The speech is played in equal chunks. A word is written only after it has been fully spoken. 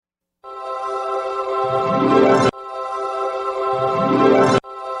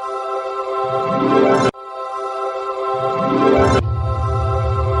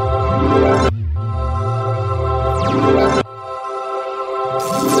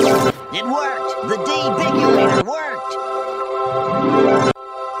It worked! The debigulator worked!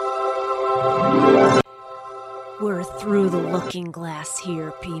 We're through the looking glass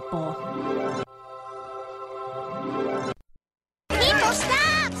here, people. People,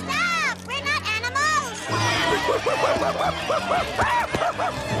 stop! Stop! We're not animals!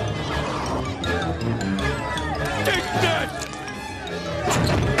 Take that!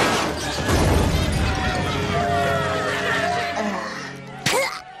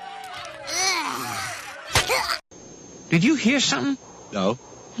 Did you hear something? No.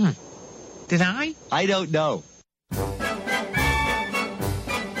 Did I? I don't know.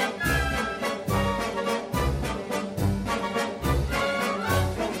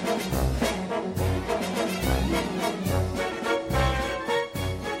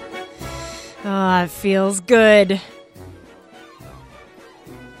 Ah, it feels good.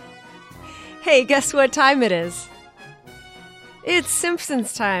 Hey, guess what time it is? It's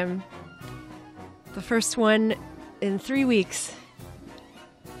Simpsons time. The first one in 3 weeks.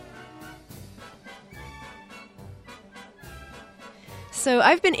 So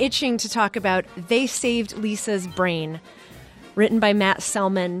I've been itching to talk about They Saved Lisa's Brain, written by Matt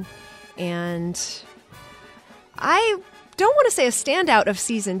Selman, and I don't want to say a standout of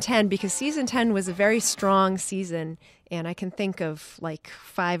season 10 because season 10 was a very strong season, and I can think of like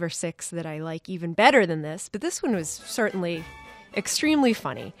 5 or 6 that I like even better than this, but this one was certainly extremely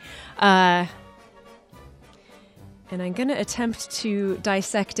funny. And I'm going to attempt to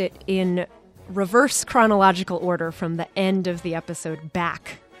dissect it in reverse chronological order from the end of the episode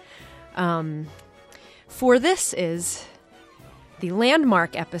back. For this is the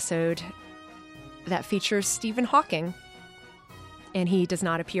landmark episode that features Stephen Hawking, and he does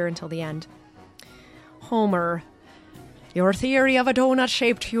not appear until the end. Homer, your theory of a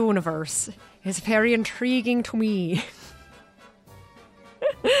donut-shaped universe is very intriguing to me.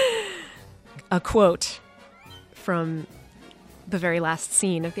 A quote from the very last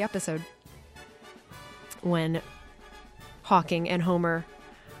scene of the episode when Hawking and Homer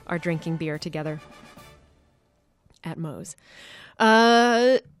are drinking beer together at Moe's.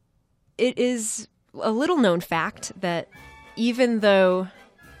 It is a little known fact that even though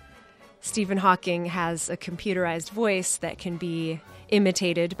Stephen Hawking has a computerized voice that can be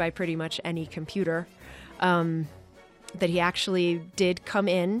imitated by pretty much any computer, that he actually did come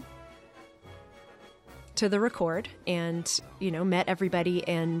in to the record and, met everybody.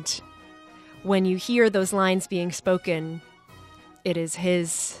 And when you hear those lines being spoken, it is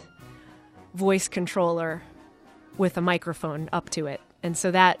his voice controller with a microphone up to it. And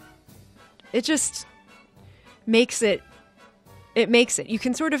so that, it just makes it, you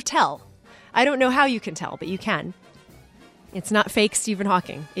can sort of tell. I don't know how you can tell, but you can. It's not fake Stephen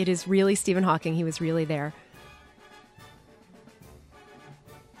Hawking. It is really Stephen Hawking. He was really there.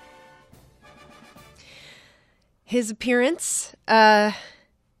 His appearance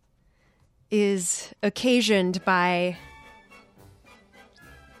is occasioned by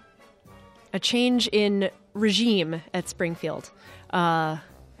a change in regime at Springfield. Mayor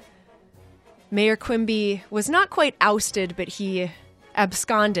Quimby was not quite ousted, but he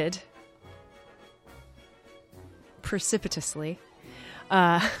absconded precipitously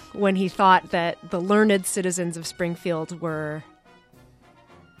when he thought that the learned citizens of Springfield were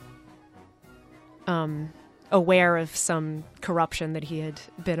aware of some corruption that he had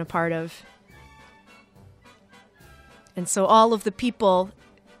been a part of. And so all of the people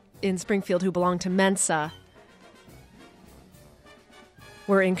in Springfield who belonged to Mensa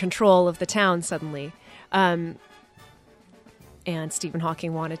were in control of the town suddenly. And Stephen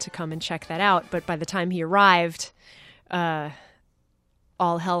Hawking wanted to come and check that out, but by the time he arrived, all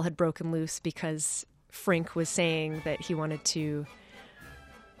hell had broken loose because Frink was saying that he wanted to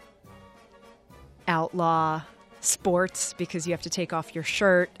outlaw sports because you have to take off your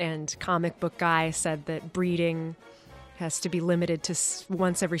shirt, and Comic Book Guy said that breeding has to be limited to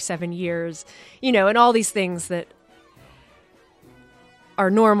once every 7 years, and all these things that are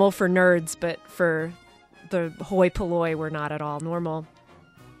normal for nerds, but for the hoi polloi were not at all normal.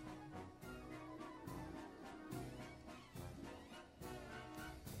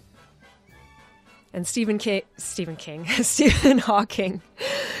 And Stephen Hawking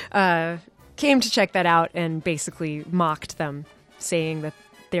came to check that out and basically mocked them, saying that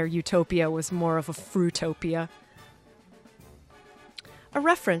their utopia was more of a fruitopia. A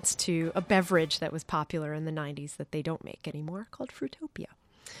reference to a beverage that was popular in the 90s that they don't make anymore, called Fruitopia.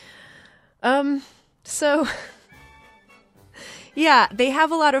 So, yeah, they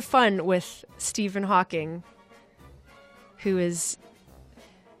have a lot of fun with Stephen Hawking, who is,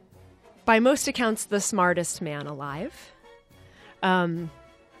 by most accounts, the smartest man alive.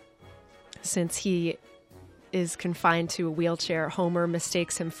 Since he is confined to a wheelchair, Homer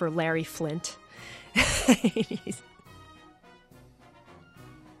mistakes him for Larry Flint.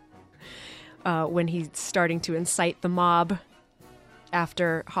 When he's starting to incite the mob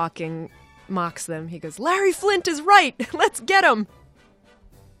after Hawking mocks them, he goes, "Larry Flint is right! Let's get him!"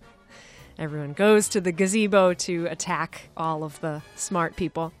 Everyone goes to the gazebo to attack all of the smart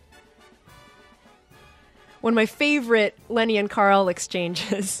people. One of my favorite Lenny and Carl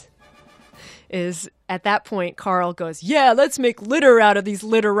exchanges is at that point Carl goes, "Yeah, let's make litter out of these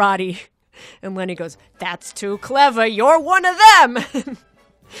literati." And Lenny goes, "That's too clever, you're one of them!"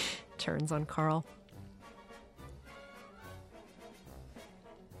 Turns on Carl.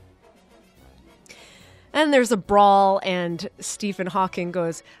 And there's a brawl, and Stephen Hawking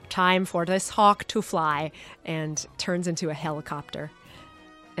goes, "Time for this hawk to fly," and turns into a helicopter.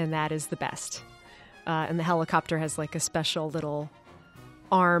 And that is the best. And the helicopter has like a special little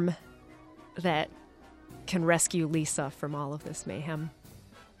arm that can rescue Lisa from all of this mayhem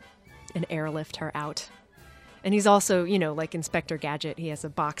and airlift her out. And he's also, like Inspector Gadget, he has a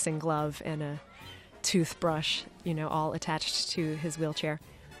boxing glove and a toothbrush, all attached to his wheelchair.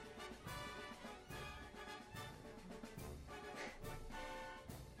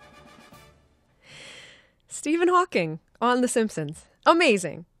 Stephen Hawking on The Simpsons.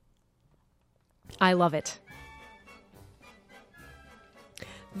 Amazing. I love it.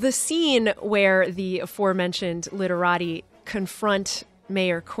 The scene where the aforementioned literati confront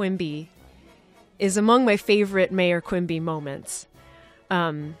Mayor Quimby is among my favorite Mayor Quimby moments.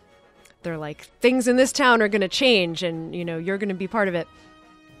 They're like, things in this town are going to change and, you're going to be part of it.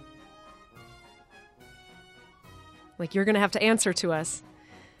 Like, you're going to have to answer to us.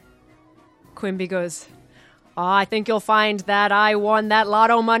 Quimby goes, "Oh, I think you'll find that I won that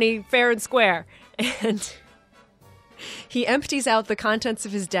lotto money fair and square." And he empties out the contents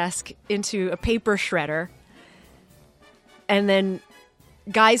of his desk into a paper shredder. And then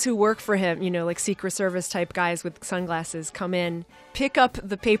guys who work for him, like Secret Service type guys with sunglasses, come in, pick up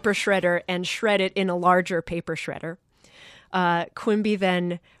the paper shredder and shred it in a larger paper shredder. Quimby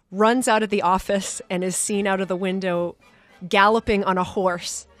then runs out of the office and is seen out of the window galloping on a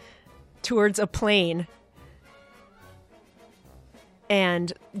horse towards a plane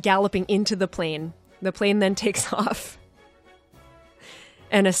and galloping into the plane. The plane then takes off.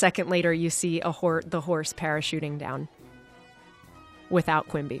 And a second later, you see the horse parachuting down without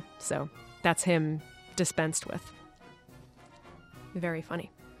Quimby. So that's him dispensed with. Very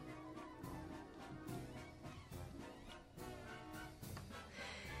funny.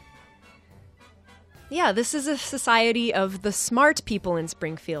 Yeah, this is a society of the smart people in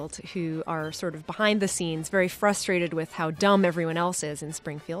Springfield who are sort of behind the scenes, very frustrated with how dumb everyone else is in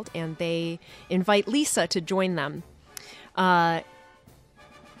Springfield, and they invite Lisa to join them.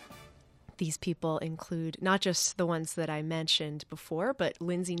 These people include not just the ones that I mentioned before, but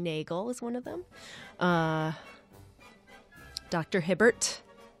Lindsay Nagel is one of them, Dr. Hibbert,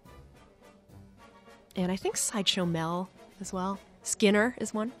 and I think Sideshow Mel as well. Skinner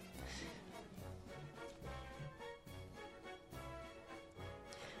is one.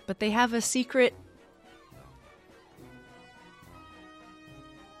 But they have a secret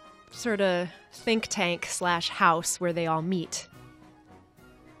sort of think tank / house where they all meet.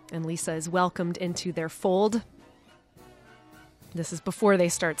 And Lisa is welcomed into their fold. This is before they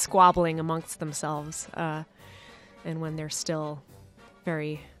start squabbling amongst themselves, and when they're still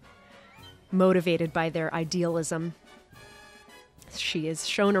very motivated by their idealism. She is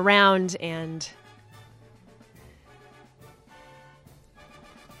shown around, and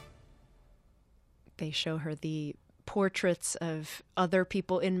they show her the portraits of other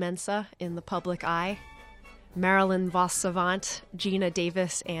people in Mensa in the public eye. Marilyn Vos Savant, Gina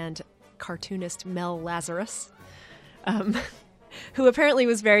Davis, and cartoonist Mel Lazarus, who apparently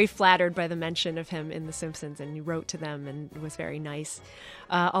was very flattered by the mention of him in The Simpsons and wrote to them and was very nice,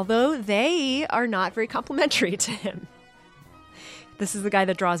 although they are not very complimentary to him. This is the guy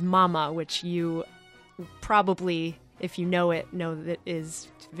that draws Mama, which you probably, if you know it, know that is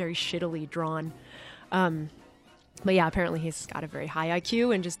very shittily drawn. But yeah, apparently he's got a very high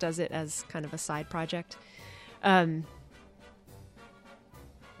IQ and just does it as kind of a side project.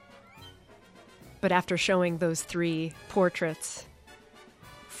 But after showing those 3 portraits,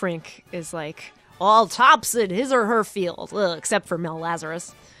 Frink is like, all tops in his or her field, except for Mel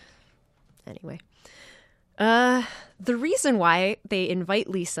Lazarus. Anyway, the reason why they invite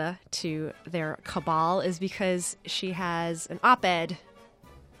Lisa to their cabal is because she has an op-ed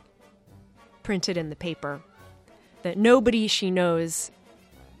printed in the paper that nobody she knows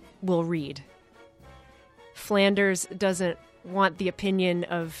will read. Flanders doesn't want the opinion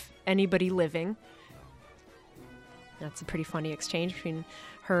of anybody living. That's a pretty funny exchange between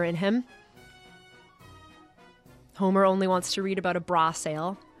her and him. Homer only wants to read about a bra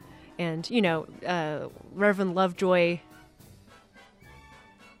sale. And, Reverend Lovejoy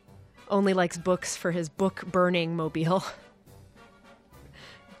only likes books for his book-burning mobile.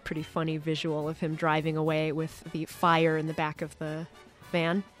 Pretty funny visual of him driving away with the fire in the back of the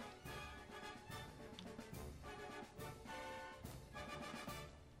van.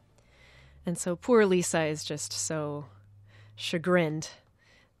 And so poor Lisa is just so chagrined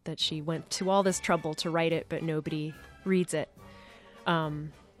that she went to all this trouble to write it, but nobody reads it.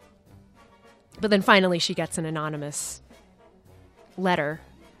 But then finally she gets an anonymous letter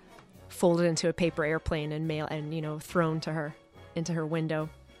folded into a paper airplane and thrown to her into her window.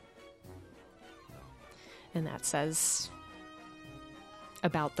 And that says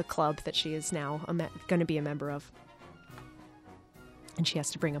about the club that she is now going to be a member of. And she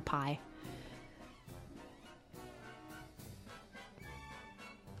has to bring a pie.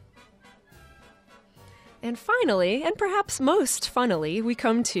 And finally, and perhaps most funnily, we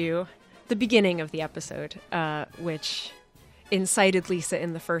come to the beginning of the episode, which incited Lisa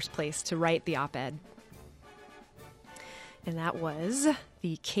in the first place to write the op-ed. And that was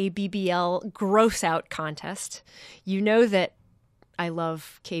the KBBL Gross Out Contest. You know that I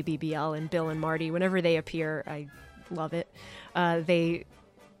love KBBL and Bill and Marty. Whenever they appear, I love it. They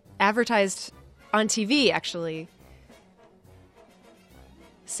advertised on TV, actually,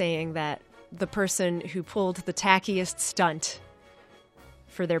 saying that the person who pulled the tackiest stunt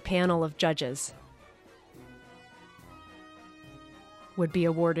for their panel of judges would be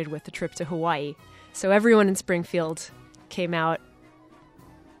awarded with a trip to Hawaii. So everyone in Springfield came out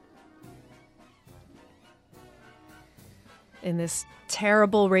in this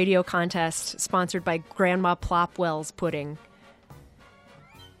terrible radio contest sponsored by Grandma Plopwell's Pudding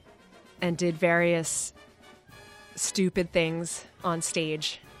and did various stupid things on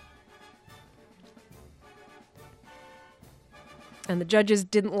stage. And the judges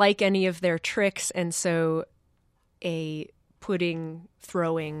didn't like any of their tricks, and so a pudding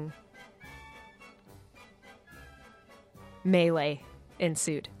throwing melee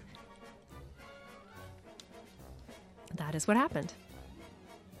ensued. That is what happened.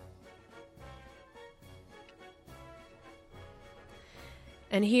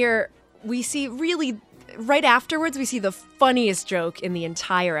 And here we see really, right afterwards, we see the funniest joke in the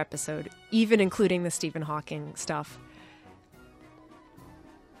entire episode, even including the Stephen Hawking stuff.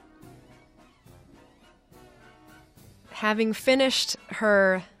 Having finished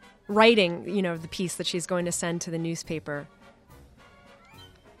her writing, the piece that she's going to send to the newspaper,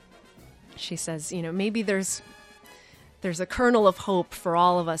 she says, maybe there's a kernel of hope for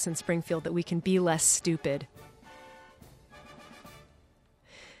all of us in Springfield that we can be less stupid.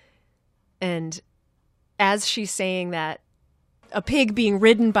 And as she's saying that, a pig being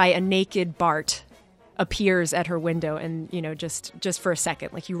ridden by a naked Bart appears at her window and, just for a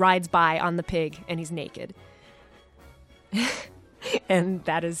second. Like, he rides by on the pig and he's naked. And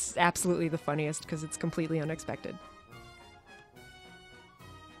that is absolutely the funniest because it's completely unexpected.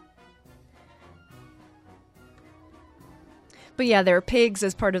 But yeah, there are pigs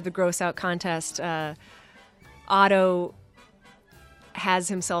as part of the Gross Out contest. Otto has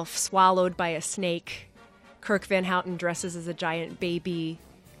himself swallowed by a snake. Kirk Van Houten dresses as a giant baby.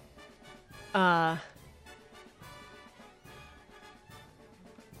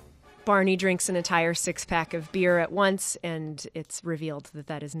 Barney drinks an entire six-pack of beer at once, and it's revealed that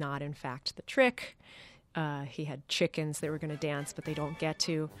that is not, in fact, the trick. He had chickens that were going to dance, but they don't get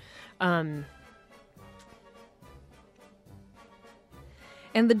to. And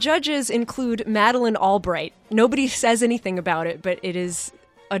the judges include Madeleine Albright. Nobody says anything about it, but it is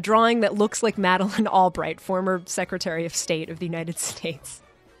a drawing that looks like Madeleine Albright, former Secretary of State of the United States.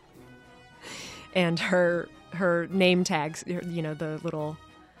 And her name tags, the little...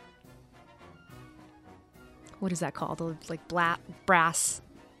 What is that called? The brass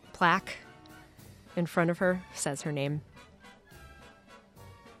plaque in front of her says her name.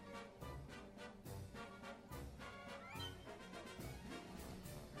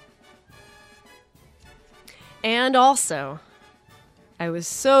 And also, I was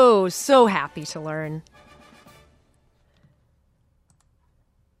so happy to learn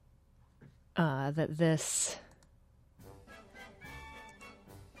that this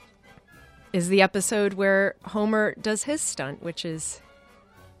is the episode where Homer does his stunt, which is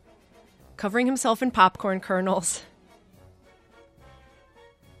covering himself in popcorn kernels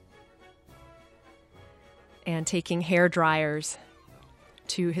and taking hair dryers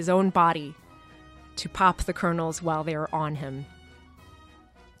to his own body to pop the kernels while they're on him.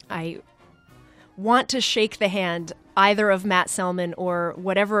 I want to shake the hand either of Matt Selman or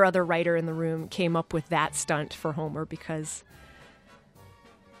whatever other writer in the room came up with that stunt for Homer, because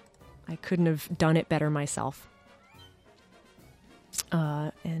I couldn't have done it better myself.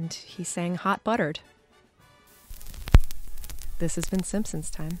 And he sang Hot Buttered. This has been Simpsons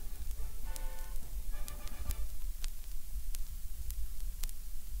Time.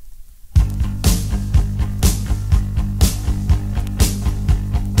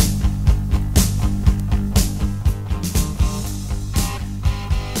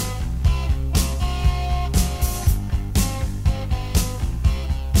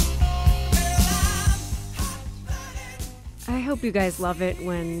 I hope you guys love it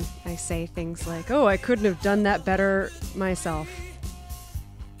when I say things like, oh, I couldn't have done that better myself.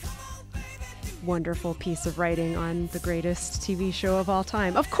 Wonderful piece of writing on the greatest TV show of all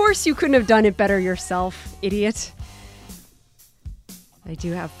time. Of course you couldn't have done it better yourself, idiot. I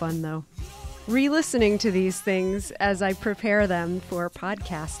do have fun, though, re-listening to these things as I prepare them for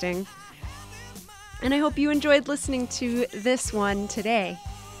podcasting. And I hope you enjoyed listening to this one today.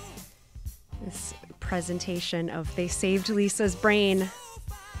 This presentation of They Saved Lisa's Brain.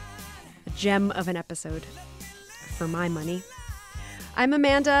 A gem of an episode, for my money. I'm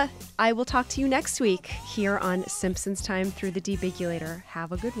Amanda. I will talk to you next week here on Simpsons Time through the Debigulator.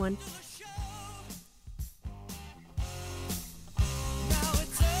 Have a good one.